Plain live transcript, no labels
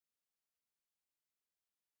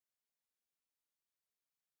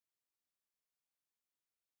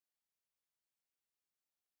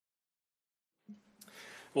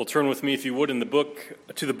Well, turn with me, if you would,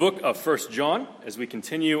 to the book of 1 John as we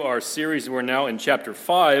continue our series. We're now in chapter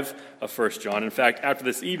 5 of 1 John. In fact, after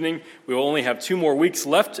this evening, we will only have 2 more weeks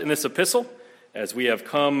left in this epistle as we have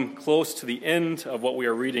come close to the end of what we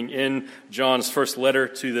are reading in John's first letter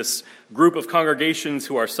to this group of congregations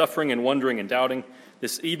who are suffering and wondering and doubting.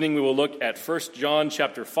 This evening, we will look at 1 John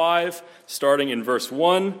chapter 5, starting in verse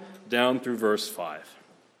 1 down through verse 5.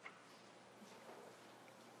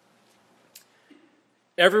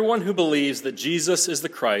 Everyone who believes that Jesus is the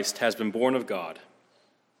Christ has been born of God,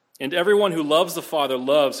 and everyone who loves the Father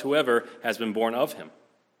loves whoever has been born of him.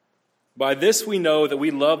 By this we know that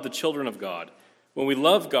we love the children of God, when we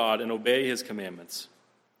love God and obey his commandments.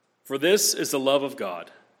 For this is the love of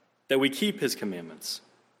God, that we keep his commandments,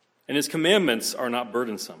 and his commandments are not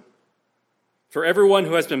burdensome. For everyone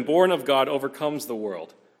who has been born of God overcomes the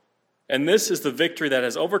world, and this is the victory that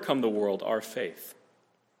has overcome the world, our faith.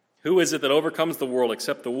 Who is it that overcomes the world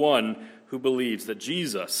except the one who believes that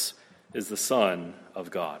Jesus is the Son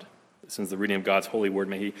of God? This is the reading of God's holy word.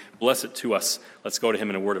 May he bless it to us. Let's go to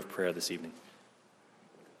him in a word of prayer this evening.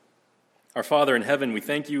 Our Father in heaven, we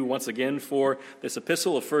thank you once again for this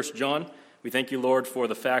epistle of 1 John. We thank you, Lord, for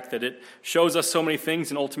the fact that it shows us so many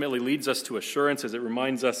things and ultimately leads us to assurance as it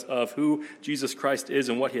reminds us of who Jesus Christ is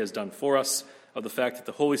and what he has done for us, of the fact that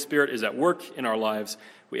the Holy Spirit is at work in our lives.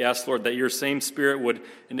 We ask, Lord, that your same Spirit would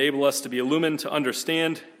enable us to be illumined to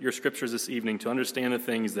understand your scriptures this evening, to understand the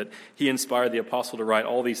things that he inspired the apostle to write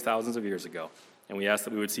all these thousands of years ago. And we ask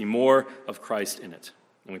that we would see more of Christ in it.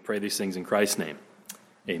 And we pray these things in Christ's name.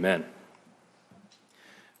 Amen.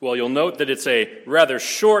 Well, you'll note that it's a rather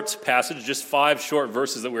short passage, just 5 short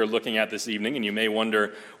verses that we're looking at this evening, and you may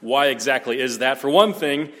wonder, why exactly is that? For one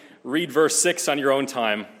thing, read verse 6 on your own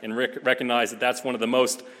time and recognize that that's one of the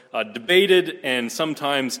most debated and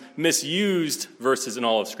sometimes misused verses in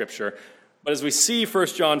all of Scripture. But as we see 1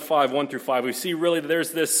 John 5, 1 through 5, we see really that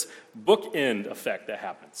there's this bookend effect that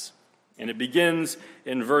happens. And it begins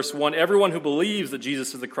in verse 1, everyone who believes that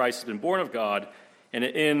Jesus is the Christ has been born of God. And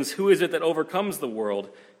it ends, who is it that overcomes the world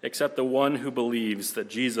except the one who believes that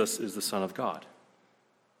Jesus is the Son of God?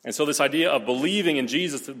 And so this idea of believing in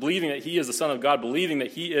Jesus, believing that he is the Son of God, believing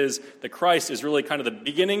that he is the Christ is really kind of the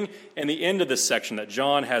beginning and the end of this section that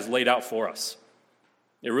John has laid out for us.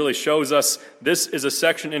 It really shows us this is a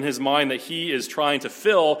section in his mind that he is trying to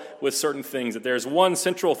fill with certain things, that there's one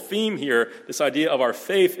central theme here, this idea of our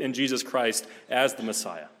faith in Jesus Christ as the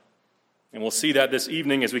Messiah. And we'll see that this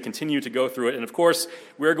evening as we continue to go through it. And of course,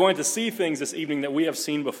 we're going to see things this evening that we have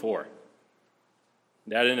seen before.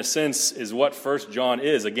 That, in a sense, is what 1 John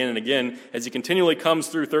is again and again, as he continually comes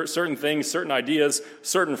through certain things, certain ideas,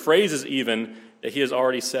 certain phrases even, that he has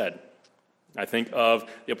already said. I think of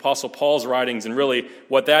the Apostle Paul's writings, and really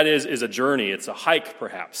what that is a journey. It's a hike,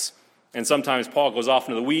 perhaps. And sometimes Paul goes off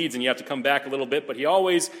into the weeds, and you have to come back a little bit, but he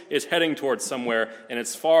always is heading towards somewhere, and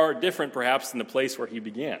it's far different, perhaps, than the place where he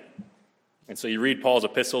began. And so you read Paul's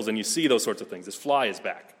epistles, and you see those sorts of things. This fly is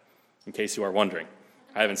back, in case you are wondering.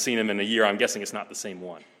 I haven't seen him in a year. I'm guessing it's not the same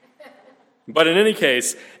one. But in any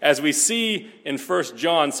case, as we see in 1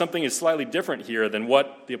 John, something is slightly different here than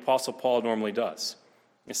what the Apostle Paul normally does.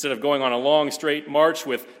 Instead of going on a long, straight march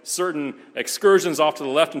with certain excursions off to the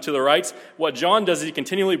left and to the right, what John does is he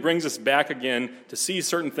continually brings us back again to see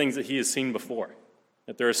certain things that he has seen before.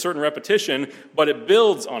 That there is certain repetition, but it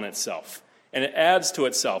builds on itself, and it adds to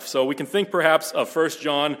itself. So we can think perhaps of 1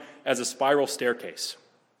 John as a spiral staircase.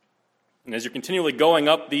 And as you're continually going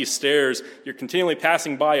up these stairs, you're continually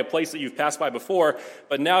passing by a place that you've passed by before,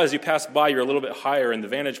 but now as you pass by, you're a little bit higher, and the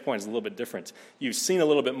vantage point is a little bit different. You've seen a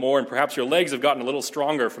little bit more, and perhaps your legs have gotten a little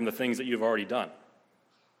stronger from the things that you've already done.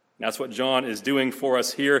 And that's what John is doing for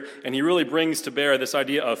us here, and he really brings to bear this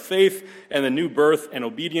idea of faith and the new birth and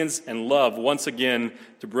obedience and love once again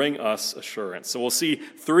to bring us assurance. So we'll see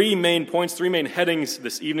 3 main points, 3 main headings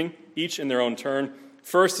this evening, each in their own turn.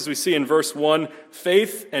 First, as we see in verse 1,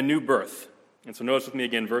 faith and new birth. And so notice with me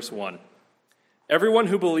again, verse 1. Everyone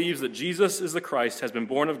who believes that Jesus is the Christ has been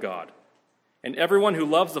born of God, and everyone who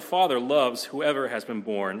loves the Father loves whoever has been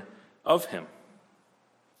born of him.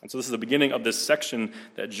 And so this is the beginning of this section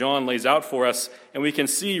that John lays out for us, and we can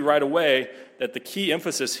see right away that the key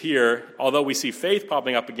emphasis here, although we see faith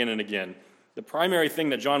popping up again and again, the primary thing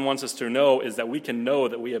that John wants us to know is that we can know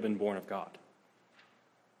that we have been born of God.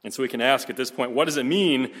 And so we can ask at this point, what does it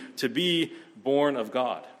mean to be born of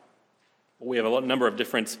God? Well, we have a number of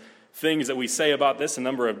different things that we say about this, a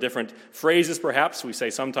number of different phrases perhaps. We say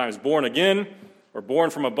sometimes born again or born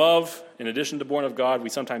from above. In addition to born of God, we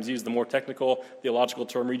sometimes use the more technical theological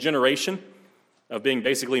term regeneration. of being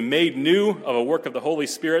basically made new, of a work of the Holy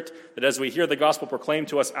Spirit, that as we hear the gospel proclaimed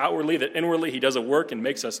to us outwardly, that inwardly he does a work and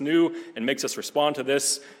makes us new and makes us respond to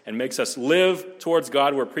this and makes us live towards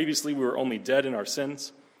God where previously we were only dead in our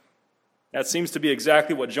sins. That seems to be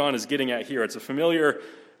exactly what John is getting at here. It's a familiar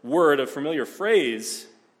word, a familiar phrase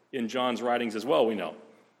in John's writings as well, we know.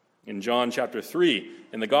 In John chapter 3,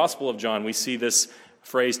 in the Gospel of John, we see this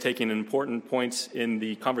phrase taking an important point in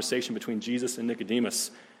the conversation between Jesus and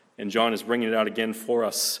Nicodemus. And John is bringing it out again for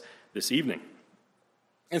us this evening.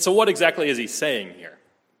 And so what exactly is he saying here?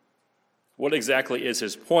 What exactly is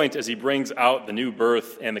his point as he brings out the new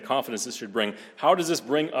birth and the confidence this should bring? How does this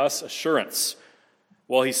bring us assurance?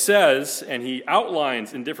 Well, he says, and he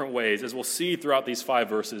outlines in different ways, as we'll see throughout these 5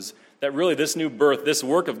 verses, that really this new birth, this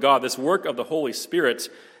work of God, this work of the Holy Spirit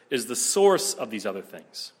is the source of these other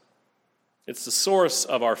things. It's the source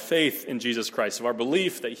of our faith in Jesus Christ, of our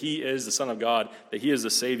belief that he is the Son of God, that he is the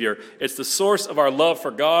Savior. It's the source of our love for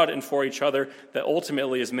God and for each other that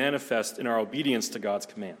ultimately is manifest in our obedience to God's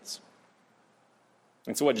commands.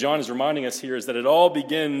 And so what John is reminding us here is that it all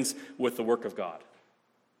begins with the work of God.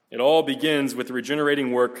 It all begins with the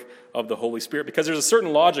regenerating work of the Holy Spirit, because there's a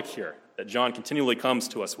certain logic here that John continually comes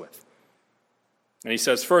to us with. And he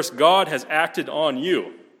says, first, God has acted on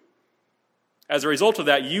you. As a result of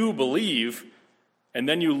that, you believe, and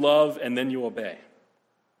then you love, and then you obey.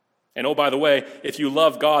 And oh, by the way, if you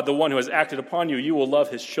love God, the one who has acted upon you, you will love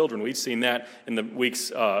his children. We've seen that in the weeks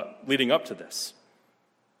leading up to this.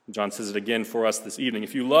 John says it again for us this evening.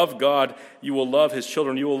 If you love God, you will love his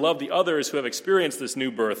children. You will love the others who have experienced this new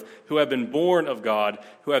birth, who have been born of God,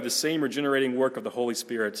 who have the same regenerating work of the Holy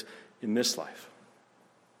Spirit in this life.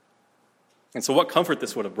 And so what comfort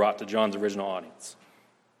this would have brought to John's original audience.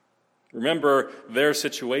 Remember their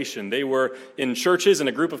situation. They were in churches and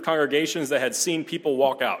a group of congregations that had seen people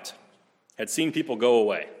walk out, had seen people go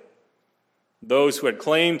away. Those who had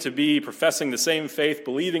claimed to be professing the same faith,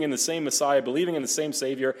 believing in the same Messiah, believing in the same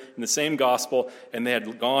Savior, in the same gospel, and they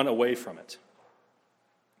had gone away from it.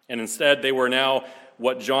 And instead, they were now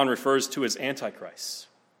what John refers to as antichrists.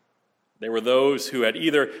 They were those who had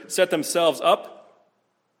either set themselves up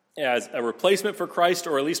as a replacement for Christ,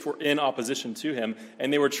 or at least were in opposition to him,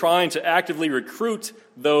 and they were trying to actively recruit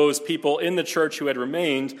those people in the church who had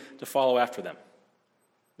remained to follow after them.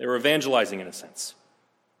 They were evangelizing in a sense.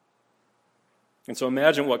 And so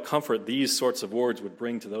imagine what comfort these sorts of words would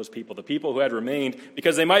bring to those people, the people who had remained,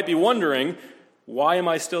 because they might be wondering, why am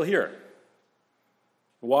I still here?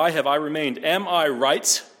 Why have I remained? Am I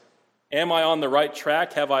right? Am I on the right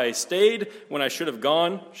track? Have I stayed when I should have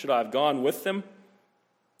gone? Should I have gone with them?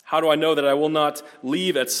 How do I know that I will not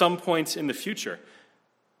leave at some point in the future?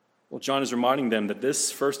 Well, John is reminding them that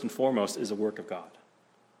this, first and foremost, is a work of God.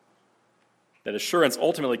 That assurance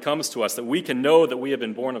ultimately comes to us, that we can know that we have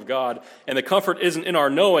been born of God, and the comfort isn't in our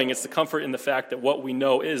knowing, it's the comfort in the fact that what we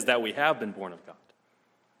know is that we have been born of God.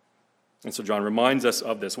 And so John reminds us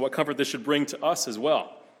of this, what comfort this should bring to us as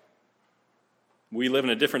well. We live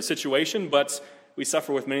in a different situation, but we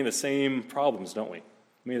suffer with many of the same problems, don't we?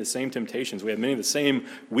 Many of the same temptations. We have many of the same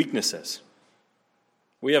weaknesses.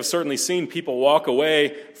 We have certainly seen people walk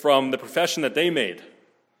away from the profession that they made,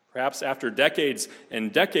 perhaps after decades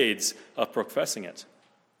and decades of professing it.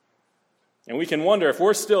 And we can wonder, if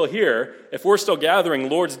we're still here, if we're still gathering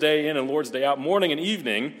Lord's Day in and Lord's Day out, morning and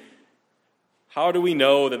evening, how do we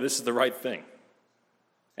know that this is the right thing?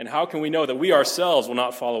 And how can we know that we ourselves will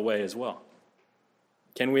not fall away as well?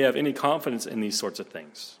 Can we have any confidence in these sorts of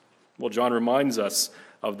things? Well, John reminds us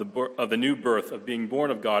of the new birth, of being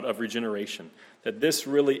born of God, of regeneration, that this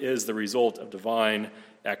really is the result of divine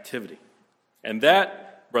activity. And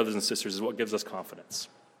that, brothers and sisters, is what gives us confidence.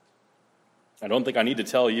 I don't think I need to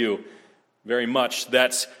tell you very much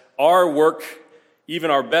that our work,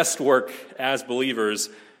 even our best work as believers,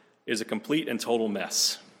 is a complete and total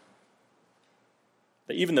mess.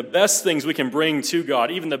 That even the best things we can bring to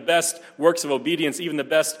God, even the best works of obedience, even the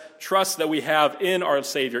best trust that we have in our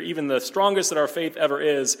Savior, even the strongest that our faith ever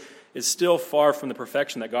is still far from the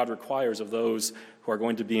perfection that God requires of those who are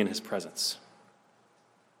going to be in his presence.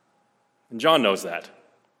 And John knows that.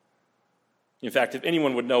 In fact, if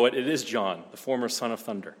anyone would know it, it is John, the former son of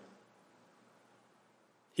thunder.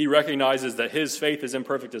 He recognizes that his faith is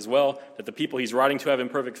imperfect as well, that the people he's writing to have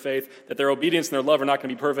imperfect faith, that their obedience and their love are not going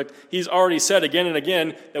to be perfect. He's already said again and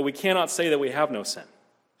again that we cannot say that we have no sin.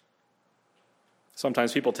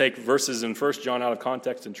 Sometimes people take verses in 1 John out of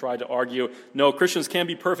context and try to argue, no, Christians can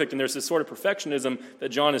be perfect, and there's this sort of perfectionism that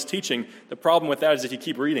John is teaching. The problem with that is if you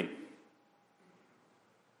keep reading.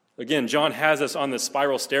 Again, John has us on this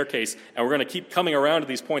spiral staircase, and we're going to keep coming around to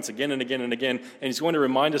these points again and again and again, and he's going to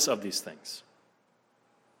remind us of these things.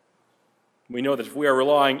 We know that if we are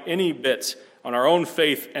relying any bit on our own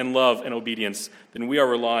faith and love and obedience, then we are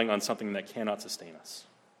relying on something that cannot sustain us,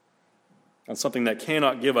 on something that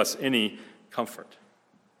cannot give us any comfort.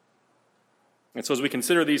 And so as we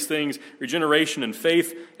consider these things, regeneration and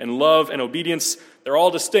faith and love and obedience, they're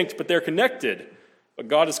all distinct, but they're connected. But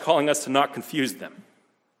God is calling us to not confuse them,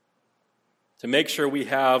 to make sure we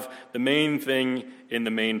have the main thing in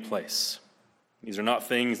the main place. These are not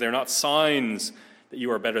things, they're not signs that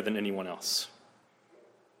you are better than anyone else.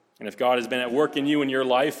 And if God has been at work in you in your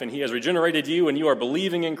life, and he has regenerated you, and you are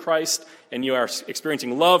believing in Christ, and you are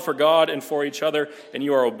experiencing love for God and for each other, and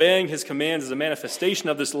you are obeying his commands as a manifestation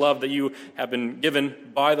of this love that you have been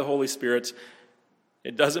given by the Holy Spirit,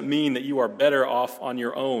 it doesn't mean that you are better off on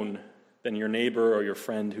your own than your neighbor or your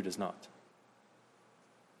friend who does not.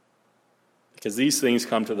 Because these things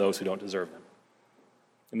come to those who don't deserve them.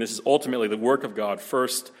 And this is ultimately the work of God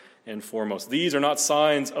first and foremost. These are not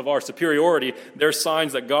signs of our superiority. They're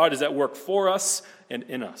signs that God is at work for us and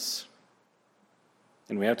in us.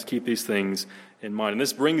 And we have to keep these things in mind. And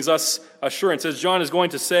this brings us assurance, as John is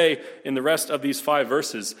going to say in the rest of these 5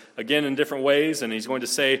 verses, again in different ways, and he's going to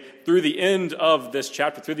say through the end of this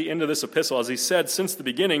chapter, through the end of this epistle, as he said since the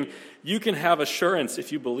beginning, you can have assurance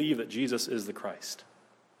if you believe that Jesus is the Christ.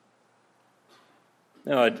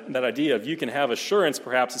 Now, that idea of you can have assurance,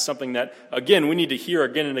 perhaps, is something that, again, we need to hear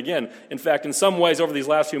again and again. In fact, in some ways, over these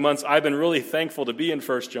last few months, I've been really thankful to be in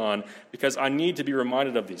 1 John because I need to be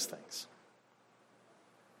reminded of these things.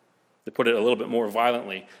 To put it a little bit more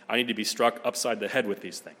violently, I need to be struck upside the head with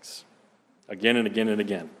these things, again and again and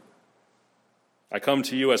again. I come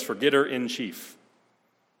to you as forgetter in chief.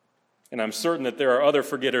 And I'm certain that there are other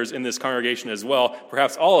forgetters in this congregation as well,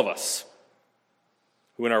 perhaps all of us,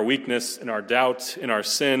 who in our weakness, in our doubt, in our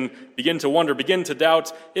sin, begin to wonder, begin to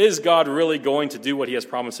doubt, is God really going to do what he has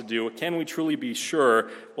promised to do? Can we truly be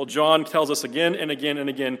sure? Well, John tells us again and again and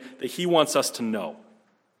again that he wants us to know.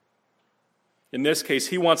 In this case,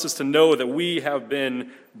 he wants us to know that we have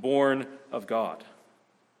been born of God.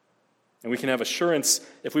 And we can have assurance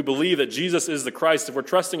if we believe that Jesus is the Christ, if we're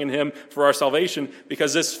trusting in him for our salvation,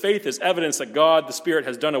 because this faith is evidence that God, the Spirit,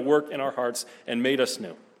 has done a work in our hearts and made us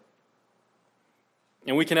new.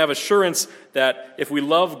 And we can have assurance that if we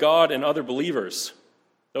love God and other believers,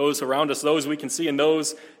 those around us, those we can see,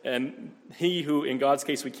 and he who, in God's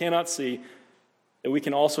case, we cannot see, that we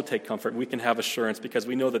can also take comfort. We can have assurance because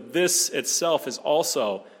we know that this itself is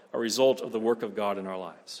also a result of the work of God in our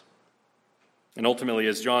lives. And ultimately,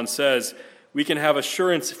 as John says, we can have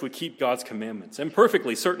assurance if we keep God's commandments.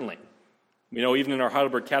 Imperfectly, certainly. We know even in our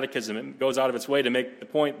Heidelberg Catechism, it goes out of its way to make the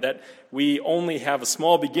point that we only have a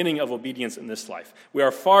small beginning of obedience in this life. We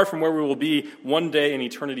are far from where we will be one day in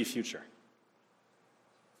eternity future.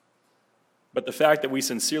 But the fact that we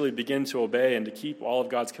sincerely begin to obey and to keep all of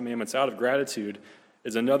God's commandments out of gratitude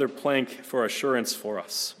is another plank for assurance for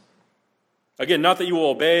us. Again, not that you will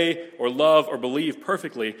obey or love or believe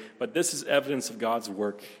perfectly, but this is evidence of God's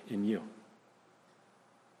work in you.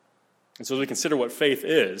 And so as we consider what faith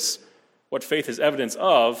is evidence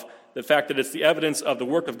of, the fact that it's the evidence of the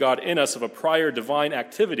work of God in us, of a prior divine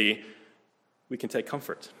activity, we can take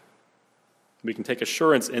comfort. We can take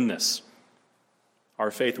assurance in this.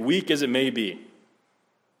 Our faith, weak as it may be,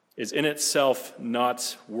 is in itself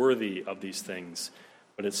not worthy of these things,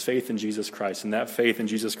 but it's faith in Jesus Christ, and that faith in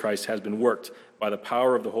Jesus Christ has been worked by the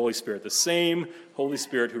power of the Holy Spirit, the same Holy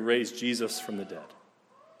Spirit who raised Jesus from the dead.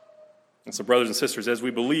 And so, brothers and sisters, as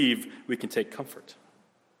we believe, we can take comfort.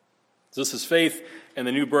 So this is faith and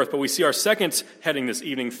the new birth. But we see our second heading this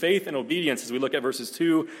evening, faith and obedience, as we look at verses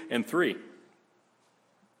 2 and 3.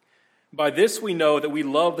 By this we know that we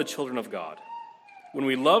love the children of God, when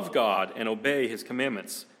we love God and obey his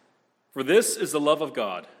commandments. For this is the love of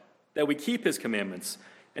God, that we keep his commandments,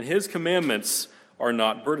 and his commandments are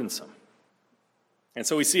not burdensome. And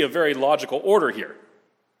so we see a very logical order here.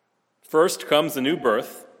 First comes the new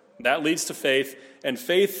birth. That leads to faith, and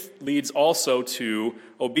faith leads also to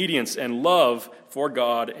obedience and love for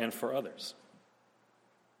God and for others.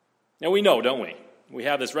 Now we know, don't we? We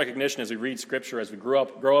have this recognition as we read Scripture, as we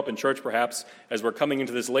grow up in church perhaps, as we're coming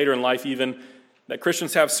into this later in life even, that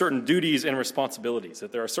Christians have certain duties and responsibilities,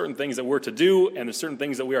 that there are certain things that we're to do and there's certain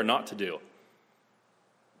things that we are not to do.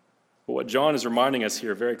 But what John is reminding us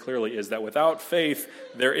here very clearly is that without faith,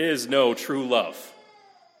 there is no true love.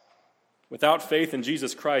 Without faith in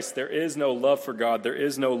Jesus Christ, there is no love for God. There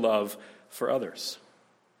is no love for others.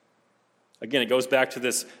 Again, it goes back to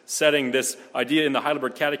this setting, this idea in the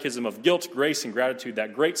Heidelberg Catechism of guilt, grace, and gratitude,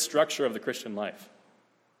 that great structure of the Christian life.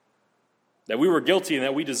 That we were guilty and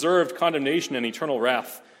that we deserved condemnation and eternal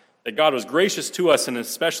wrath. That God was gracious to us, and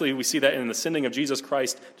especially we see that in the sending of Jesus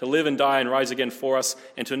Christ to live and die and rise again for us,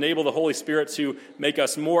 and to enable the Holy Spirit to make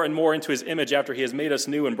us more and more into his image after he has made us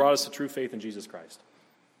new and brought us to true faith in Jesus Christ.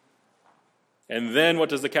 And then what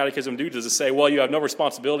does the Catechism do? Does it say, well, you have no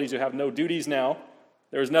responsibilities, you have no duties now,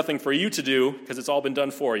 there is nothing for you to do because it's all been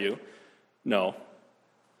done for you? No.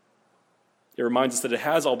 It reminds us that it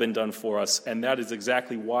has all been done for us, and that is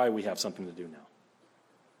exactly why we have something to do now.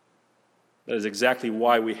 That is exactly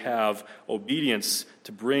why we have obedience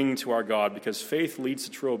to bring to our God, because faith leads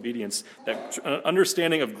to true obedience. That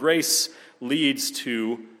understanding of grace leads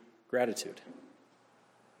to gratitude.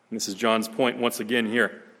 And this is John's point once again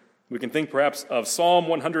here. We can think perhaps of Psalm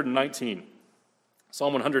 119.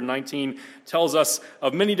 Psalm 119 tells us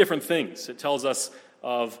of many different things. It tells us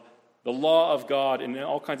of the law of God in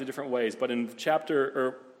all kinds of different ways. But in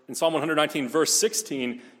Psalm 119, verse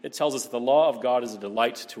 16, it tells us that the law of God is a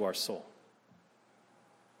delight to our soul.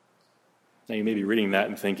 Now you may be reading that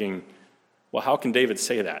and thinking, well, how can David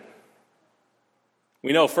say that?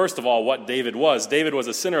 We know, first of all, what David was. David was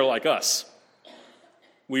a sinner like us.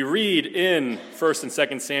 We read in 1 and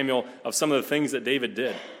 2 Samuel of some of the things that David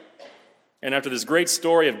did. And after this great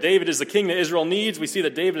story of David is the king that Israel needs, we see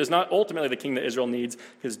that David is not ultimately the king that Israel needs,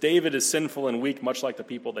 because David is sinful and weak, much like the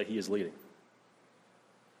people that he is leading.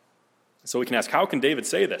 So we can ask, how can David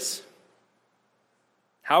say this?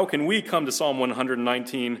 How can we come to Psalm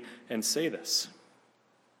 119 and say this?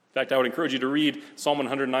 In fact, I would encourage you to read Psalm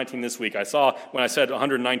 119 this week. I saw when I said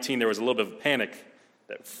 119, there was a little bit of panic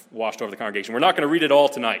that washed over the congregation. We're not going to read it all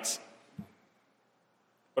tonight.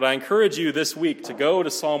 But I encourage you this week to go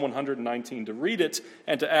to Psalm 119, to read it,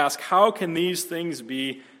 and to ask, how can these things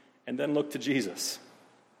be? And then look to Jesus.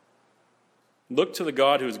 Look to the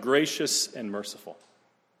God who is gracious and merciful.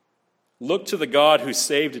 Look to the God who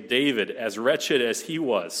saved David, as wretched as he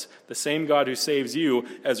was, the same God who saves you,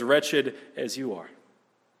 as wretched as you are.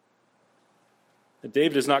 That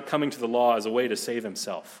David is not coming to the law as a way to save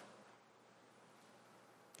himself.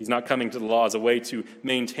 He's not coming to the law as a way to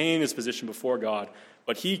maintain his position before God,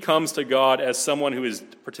 but he comes to God as someone who is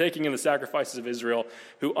partaking in the sacrifices of Israel,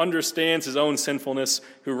 who understands his own sinfulness,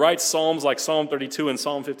 who writes psalms like Psalm 32 and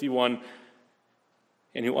Psalm 51,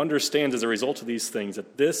 and who understands as a result of these things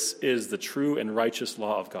that this is the true and righteous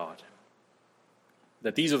law of God.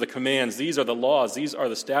 That these are the commands, these are the laws, these are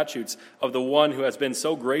the statutes of the one who has been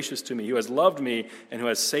so gracious to me, who has loved me, and who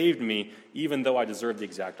has saved me, even though I deserve the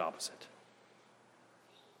exact opposite.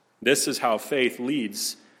 This is how faith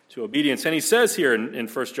leads to obedience. And he says here in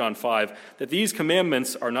 1 John 5 that these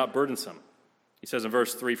commandments are not burdensome. He says in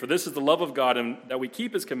verse 3, "For this is the love of God, and that we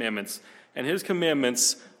keep his commandments, and his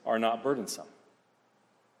commandments are not burdensome."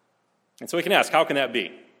 And so we can ask, how can that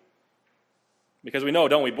be? Because we know,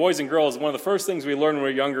 don't we, boys and girls, one of the first things we learn when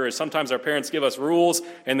we're younger is sometimes our parents give us rules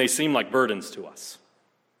and they seem like burdens to us.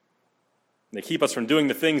 They keep us from doing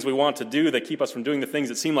the things we want to do. They keep us from doing the things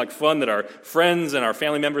that seem like fun that our friends and our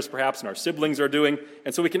family members perhaps and our siblings are doing.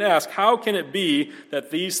 And so we can ask, how can it be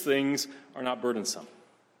that these things are not burdensome?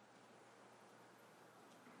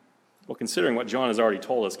 Well, considering what John has already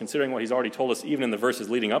told us, considering what he's already told us even in the verses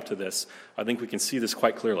leading up to this, I think we can see this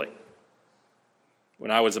quite clearly.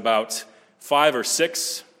 When I was about 5 or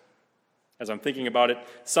 6, as I'm thinking about it,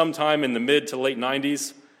 sometime in the mid to late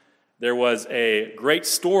 90s, there was a great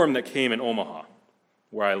storm that came in Omaha,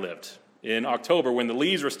 where I lived, in October, when the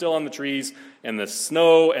leaves were still on the trees and the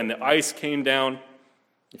snow and the ice came down.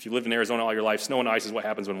 If you lived in Arizona all your life, snow and ice is what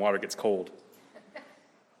happens when water gets cold.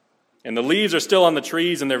 And the leaves are still on the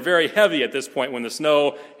trees, and they're very heavy at this point when the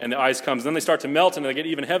snow and the ice comes. Then they start to melt, and they get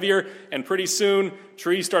even heavier, and pretty soon,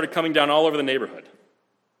 trees started coming down all over the neighborhood.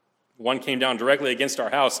 One came down directly against our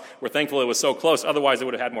house. We're thankful it was so close. Otherwise, it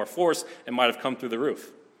would have had more force and might have come through the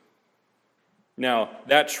roof. Now,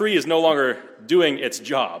 that tree is no longer doing its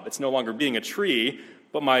job. It's no longer being a tree,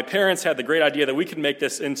 but my parents had the great idea that we could make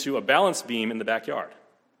this into a balance beam in the backyard.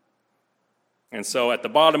 And so at the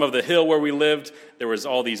bottom of the hill where we lived, there was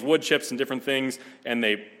all these wood chips and different things, and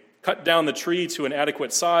they cut down the tree to an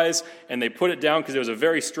adequate size, and they put it down because it was a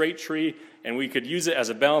very straight tree, and we could use it as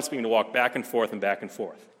a balance beam to walk back and forth and back and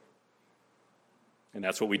forth. And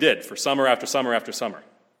that's what we did for summer after summer after summer.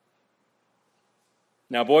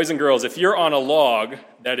 Now, boys and girls, if you're on a log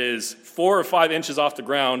that is 4 or 5 inches off the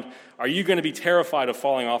ground, are you going to be terrified of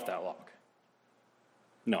falling off that log?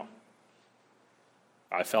 No.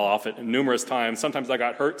 I fell off it numerous times. Sometimes I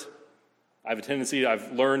got hurt. I have a tendency,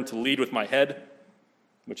 I've learned to lead with my head,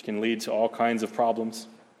 which can lead to all kinds of problems.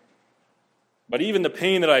 But even the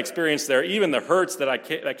pain that I experienced there, even the hurts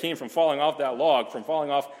that came from falling off that log, from falling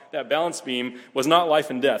off that balance beam, was not life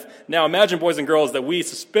and death. Now imagine, boys and girls, that we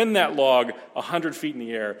suspend that log 100 feet in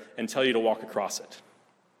the air and tell you to walk across it.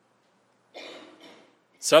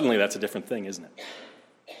 Suddenly that's a different thing, isn't it?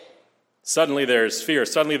 Suddenly there's fear.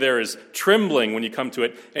 Suddenly there is trembling when you come to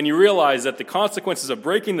it, and you realize that the consequences of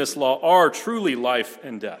breaking this law are truly life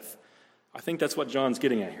and death. I think that's what John's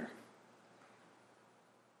getting at here.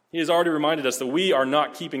 He has already reminded us that we are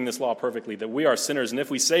not keeping this law perfectly, that we are sinners, and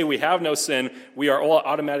if we say we have no sin, we are all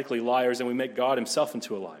automatically liars, and we make God himself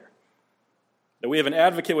into a liar. That we have an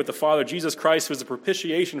advocate with the Father, Jesus Christ, who is a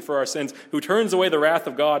propitiation for our sins, who turns away the wrath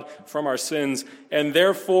of God from our sins, and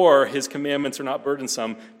therefore his commandments are not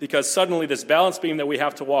burdensome, because suddenly this balance beam that we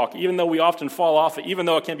have to walk, even though we often fall off it, even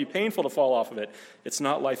though it can be painful to fall off of it, it's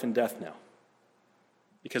not life and death now.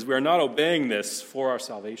 Because we are not obeying this for our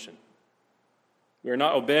salvation. We are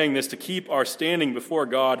not obeying this to keep our standing before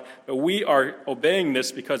God, but we are obeying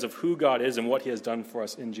this because of who God is and what he has done for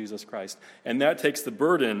us in Jesus Christ. And that takes the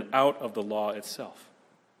burden out of the law itself.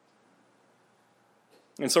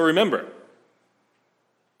 And so remember,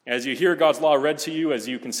 as you hear God's law read to you, as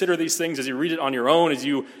you consider these things, as you read it on your own, as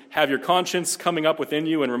you have your conscience coming up within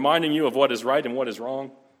you and reminding you of what is right and what is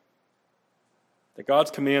wrong, that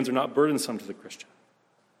God's commands are not burdensome to the Christian.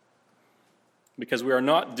 Because we are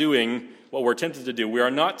not doing what we're tempted to do. We are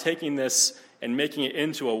not taking this and making it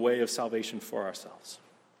into a way of salvation for ourselves.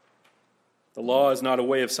 The law is not a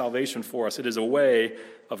way of salvation for us. It is a way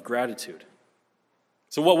of gratitude.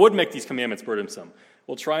 So what would make these commandments burdensome?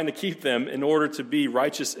 Well, trying to keep them in order to be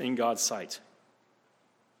righteous in God's sight.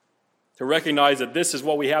 To recognize that this is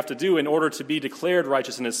what we have to do in order to be declared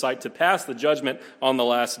righteous in his sight, to pass the judgment on the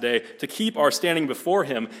last day, to keep our standing before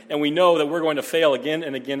him. And we know that we're going to fail again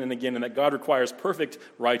and again and again, and that God requires perfect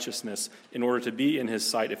righteousness in order to be in his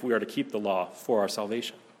sight if we are to keep the law for our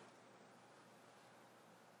salvation.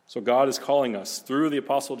 So God is calling us through the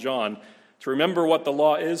Apostle John to remember what the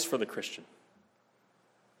law is for the Christian.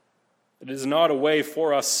 It is not a way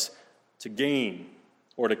for us to gain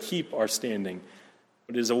or to keep our standing.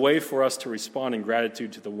 It is a way for us to respond in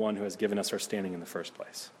gratitude to the one who has given us our standing in the first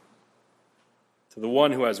place. To the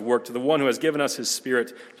one who has worked, to the one who has given us his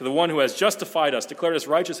Spirit, to the one who has justified us, declared us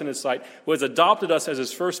righteous in his sight, who has adopted us as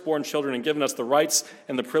his firstborn children and given us the rights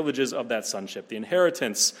and the privileges of that sonship, the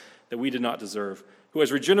inheritance that we did not deserve, who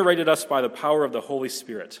has regenerated us by the power of the Holy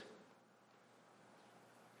Spirit.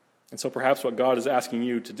 And so perhaps what God is asking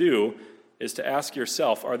you to do is to ask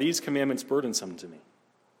yourself, are these commandments burdensome to me?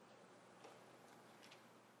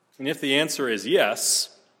 And if the answer is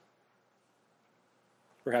yes,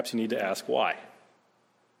 perhaps you need to ask why.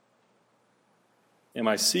 Am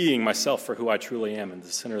I seeing myself for who I truly am and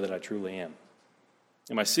the sinner that I truly am?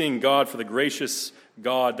 Am I seeing God for the gracious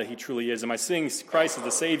God that he truly is? Am I seeing Christ as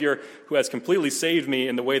the Savior who has completely saved me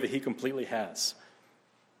in the way that he completely has?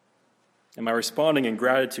 Am I responding in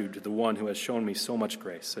gratitude to the one who has shown me so much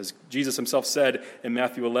grace? As Jesus himself said in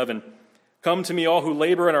Matthew 11, "Come to me, all who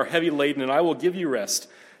labor and are heavy laden, and I will give you rest.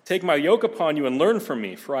 Take my yoke upon you and learn from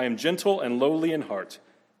me, for I am gentle and lowly in heart,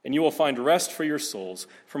 and you will find rest for your souls.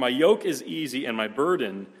 For my yoke is easy and my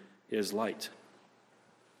burden is light."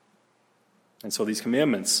 And so these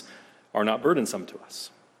commandments are not burdensome to us.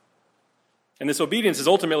 And this obedience is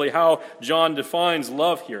ultimately how John defines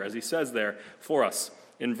love here, as he says there for us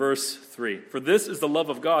in verse 3. "For this is the love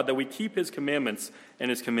of God, that we keep his commandments, and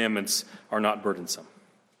his commandments are not burdensome."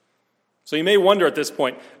 So you may wonder at this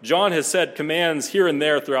point, John has said commands here and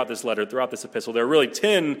there throughout this letter, throughout this epistle. There are really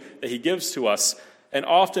 10 that he gives to us, and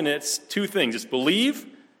often it's two things. It's believe,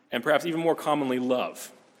 and perhaps even more commonly,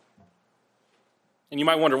 love. And you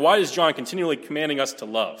might wonder, why is John continually commanding us to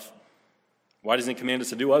love? Why doesn't he command us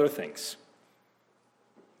to do other things?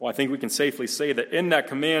 Well, I think we can safely say that in that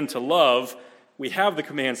command to love, we have the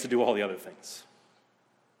commands to do all the other things.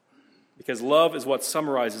 Because love is what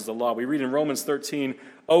summarizes the law. We read in Romans 13,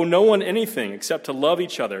 "Owe no one anything except to love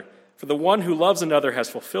each other, for the one who loves another has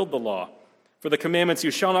fulfilled the law. For the commandments,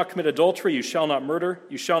 you shall not commit adultery, you shall not murder,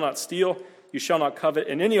 you shall not steal, you shall not covet,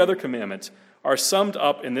 and any other commandment are summed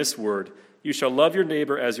up in this word, you shall love your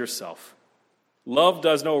neighbor as yourself. Love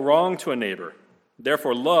does no wrong to a neighbor.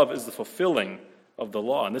 Therefore, love is the fulfilling of the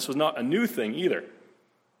law." And this was not a new thing either.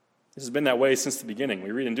 This has been that way since the beginning.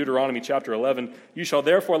 We read in Deuteronomy chapter 11, "You shall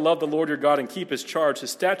therefore love the Lord your God and keep his charge,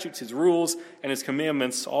 his statutes, his rules, and his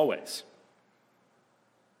commandments always."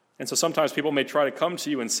 And so sometimes people may try to come to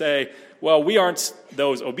you and say, well, we aren't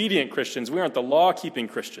those obedient Christians. We aren't the law-keeping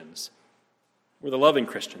Christians. We're the loving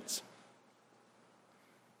Christians.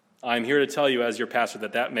 I'm here to tell you as your pastor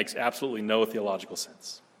that makes absolutely no theological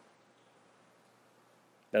sense.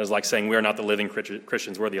 That is like saying we are not the living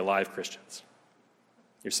Christians, we're the alive Christians.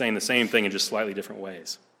 You're saying the same thing in just slightly different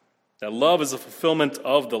ways. That love is the fulfillment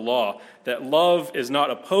of the law. That love is not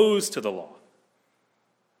opposed to the law.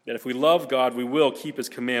 That if we love God, we will keep his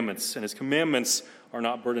commandments, and his commandments are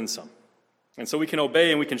not burdensome. And so we can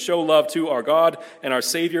obey and we can show love to our God and our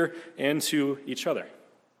Savior and to each other.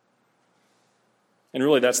 And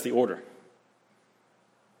really, that's the order.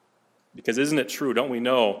 Because isn't it true, don't we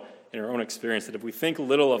know in our own experience, that if we think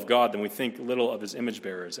little of God, then we think little of his image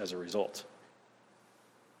bearers as a result?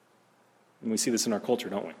 And we see this in our culture,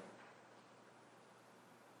 don't we?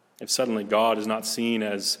 If suddenly God is not seen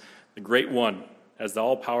as the great one, as the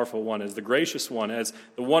all-powerful one, as the gracious one, as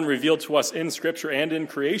the one revealed to us in Scripture and in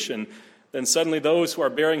creation, then suddenly those who are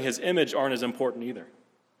bearing his image aren't as important either.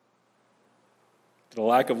 The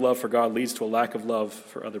lack of love for God leads to a lack of love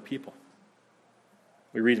for other people.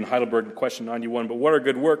 We read in Heidelberg, question 91, but what are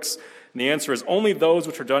good works? And the answer is only those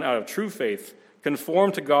which are done out of true faith,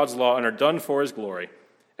 conform to God's law, and are done for his glory,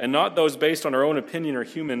 and not those based on our own opinion or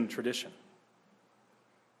human tradition.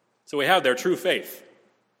 So we have their true faith.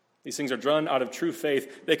 These things are done out of true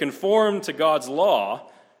faith. They conform to God's law.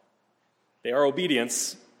 They are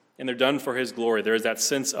obedience, and they're done for his glory. There is that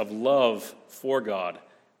sense of love for God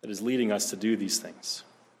that is leading us to do these things.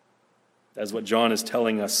 That is what John is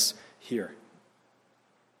telling us here.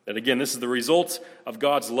 That again, this is the result of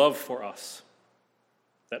God's love for us.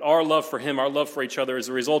 That our love for him, our love for each other, is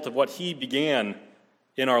a result of what he began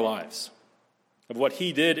in our lives, of what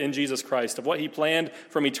he did in Jesus Christ, of what he planned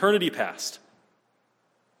from eternity past.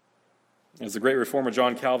 As the great reformer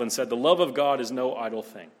John Calvin said, the love of God is no idle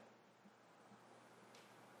thing.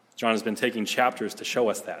 John has been taking chapters to show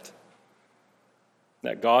us that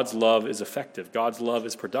God's love is effective. God's love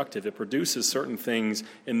is productive. It produces certain things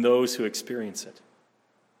in those who experience it.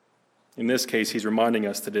 In this case, he's reminding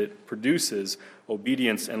us that it produces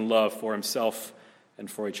obedience and love for himself and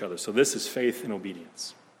for each other. So this is faith and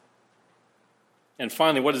obedience. And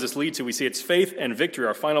finally, what does this lead to? We see it's faith and victory,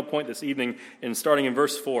 our final point this evening, starting in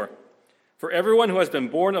verse 4. For everyone who has been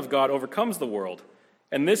born of God overcomes the world,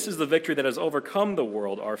 and this is the victory that has overcome the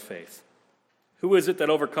world, our faith. Who is it that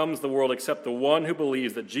overcomes the world except the one who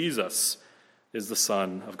believes that Jesus is the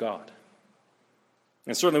Son of God?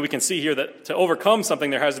 And certainly we can see here that to overcome something,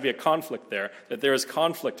 there has to be a conflict there, that there is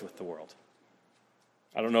conflict with the world.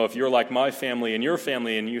 I don't know if you're like my family and your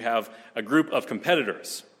family and you have a group of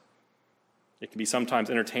competitors. It can be sometimes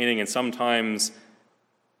entertaining and sometimes,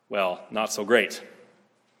 well, not so great.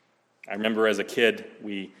 I remember as a kid,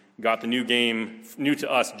 we got the new game, new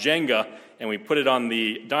to us, Jenga, and we put it on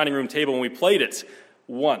the dining room table and we played it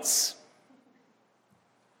once.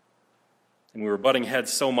 And we were butting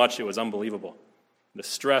heads so much it was unbelievable. The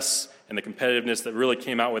stress and the competitiveness that really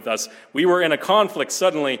came out with us. We were in a conflict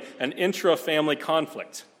suddenly, an intra-family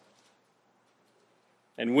conflict.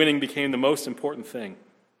 And winning became the most important thing.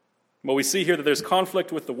 But we see here that there's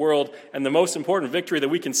conflict with the world, and the most important victory that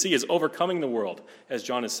we can see is overcoming the world, as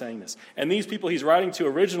John is saying this. And these people he's writing to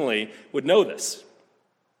originally would know this.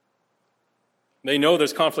 They know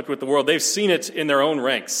there's conflict with the world. They've seen it in their own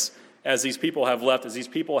ranks as these people have left, as these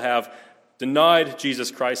people have denied Jesus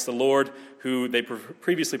Christ, the Lord, who they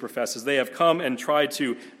previously professed, as they have come and tried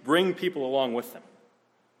to bring people along with them.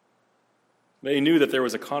 They knew that there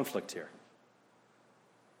was a conflict here.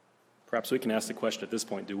 Perhaps we can ask the question at this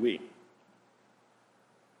point, do we?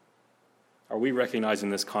 Are we recognizing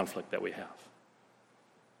this conflict that we have?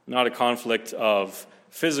 Not a conflict of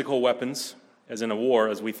physical weapons, as in a war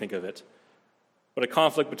as we think of it, but a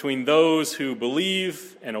conflict between those who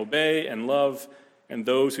believe and obey and love and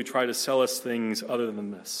those who try to sell us things other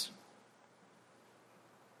than this.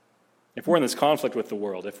 If we're in this conflict with the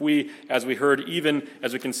world, if we, as we heard, even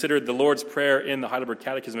as we considered the Lord's Prayer in the Heidelberg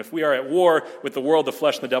Catechism, if we are at war with the world, the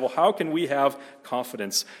flesh, and the devil, how can we have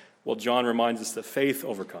confidence? Well, John reminds us that faith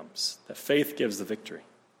overcomes, that faith gives the victory.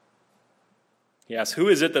 He asks, who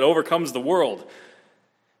is it that overcomes the world?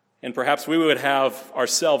 And perhaps we would have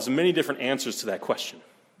ourselves many different answers to that question.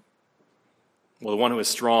 Well, the one who is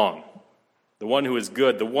strong, the one who is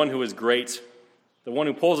good, the one who is great, the one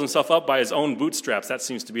who pulls himself up by his own bootstraps. That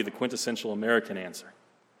seems to be the quintessential American answer.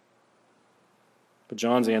 But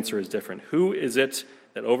John's answer is different. Who is it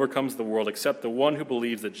that overcomes the world except the one who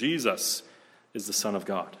believes that Jesus is the Son of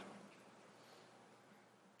God?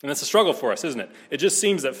 And that's a struggle for us, isn't it? It just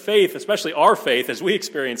seems that faith, especially our faith as we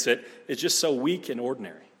experience it, is just so weak and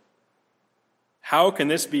ordinary. How can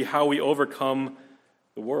this be how we overcome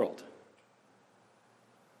the world?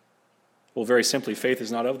 Well, very simply, faith is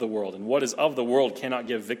not of the world, and what is of the world cannot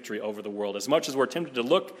give victory over the world. As much as we're tempted to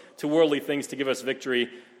look to worldly things to give us victory,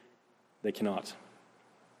 they cannot.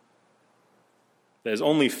 That is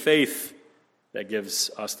only faith that gives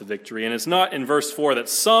us the victory. And it's not in verse 4 that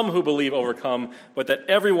some who believe overcome, but that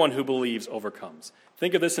everyone who believes overcomes.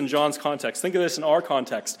 Think of this in John's context. Think of this in our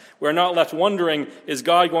context. We're not left wondering, is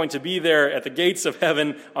God going to be there at the gates of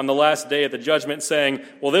heaven on the last day at the judgment saying,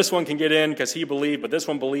 well, this one can get in because he believed, but this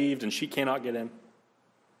one believed and she cannot get in?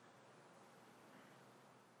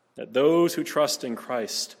 That those who trust in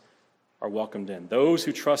Christ are welcomed in. Those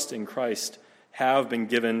who trust in Christ have been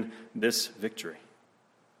given this victory.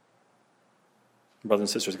 Brothers and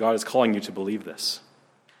sisters, God is calling you to believe this.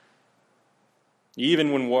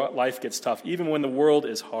 Even when life gets tough, even when the world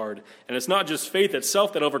is hard. And it's not just faith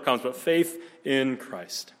itself that overcomes, but faith in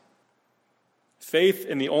Christ. Faith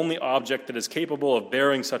in the only object that is capable of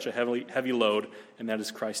bearing such a heavy load, and that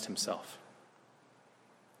is Christ himself.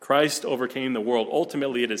 Christ overcame the world.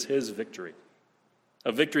 Ultimately, it is his victory.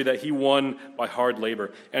 A victory that he won by hard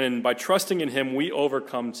labor. And by trusting in him, we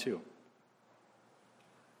overcome too.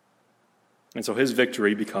 And so his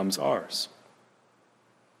victory becomes ours.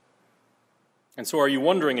 And so are you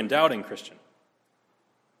wondering and doubting, Christian?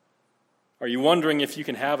 Are you wondering if you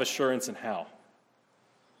can have assurance and how?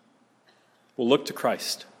 Well, look to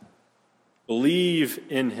Christ. Believe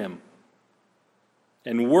in him.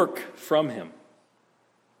 And work from him.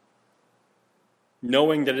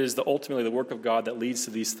 Knowing that it is ultimately the work of God that leads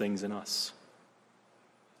to these things in us.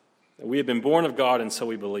 That we have been born of God and so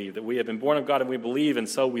we believe. That we have been born of God and we believe and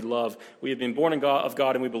so we love. We have been born of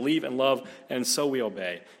God and we believe and love and so we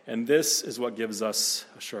obey. And this is what gives us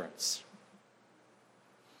assurance.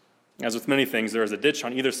 As with many things, there is a ditch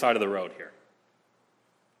on either side of the road here.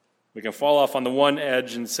 We can fall off on the one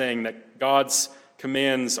edge in saying that God's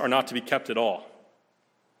commands are not to be kept at all.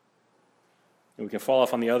 And we can fall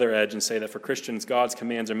off on the other edge and say that for Christians, God's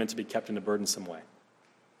commands are meant to be kept in a burdensome way.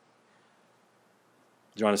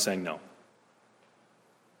 John is saying no.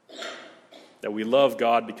 That we love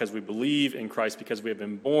God because we believe in Christ, because we have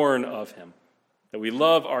been born of him. That we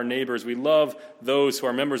love our neighbors, we love those who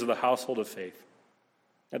are members of the household of faith.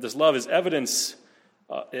 That this love is evidences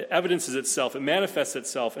itself, it manifests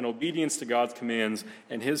itself in obedience to God's commands,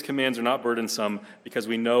 and his commands are not burdensome because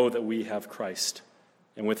we know that we have Christ,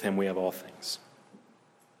 and with him we have all things.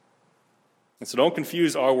 And so don't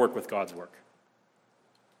confuse our work with God's work.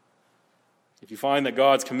 If you find that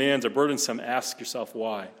God's commands are burdensome, ask yourself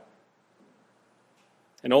why.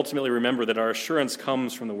 And ultimately remember that our assurance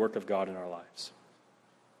comes from the work of God in our lives.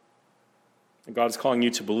 And God is calling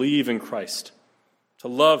you to believe in Christ, to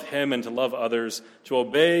love him and to love others, to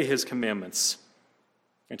obey his commandments,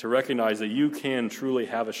 and to recognize that you can truly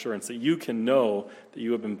have assurance, that you can know that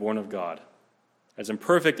you have been born of God. As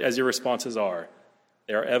imperfect as your responses are,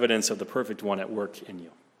 they are evidence of the perfect one at work in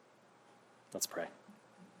you. Let's pray.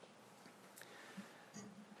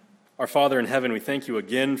 Our Father in heaven, we thank you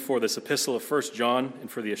again for this epistle of 1 John and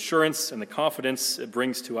for the assurance and the confidence it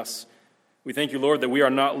brings to us. We thank you, Lord, that we are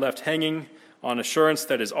not left hanging on assurance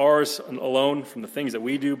that is ours alone from the things that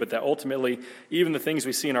we do, but that ultimately even the things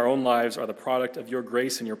we see in our own lives are the product of your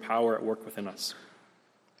grace and your power at work within us.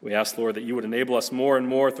 We ask, Lord, that you would enable us more and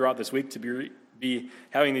more throughout this week to be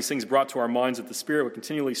having these things brought to our minds, that the Spirit would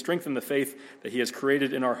continually strengthen the faith that he has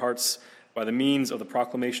created in our hearts by the means of the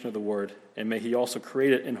proclamation of the word, and may he also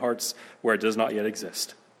create it in hearts where it does not yet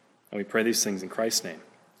exist. And we pray these things in Christ's name.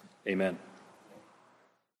 Amen.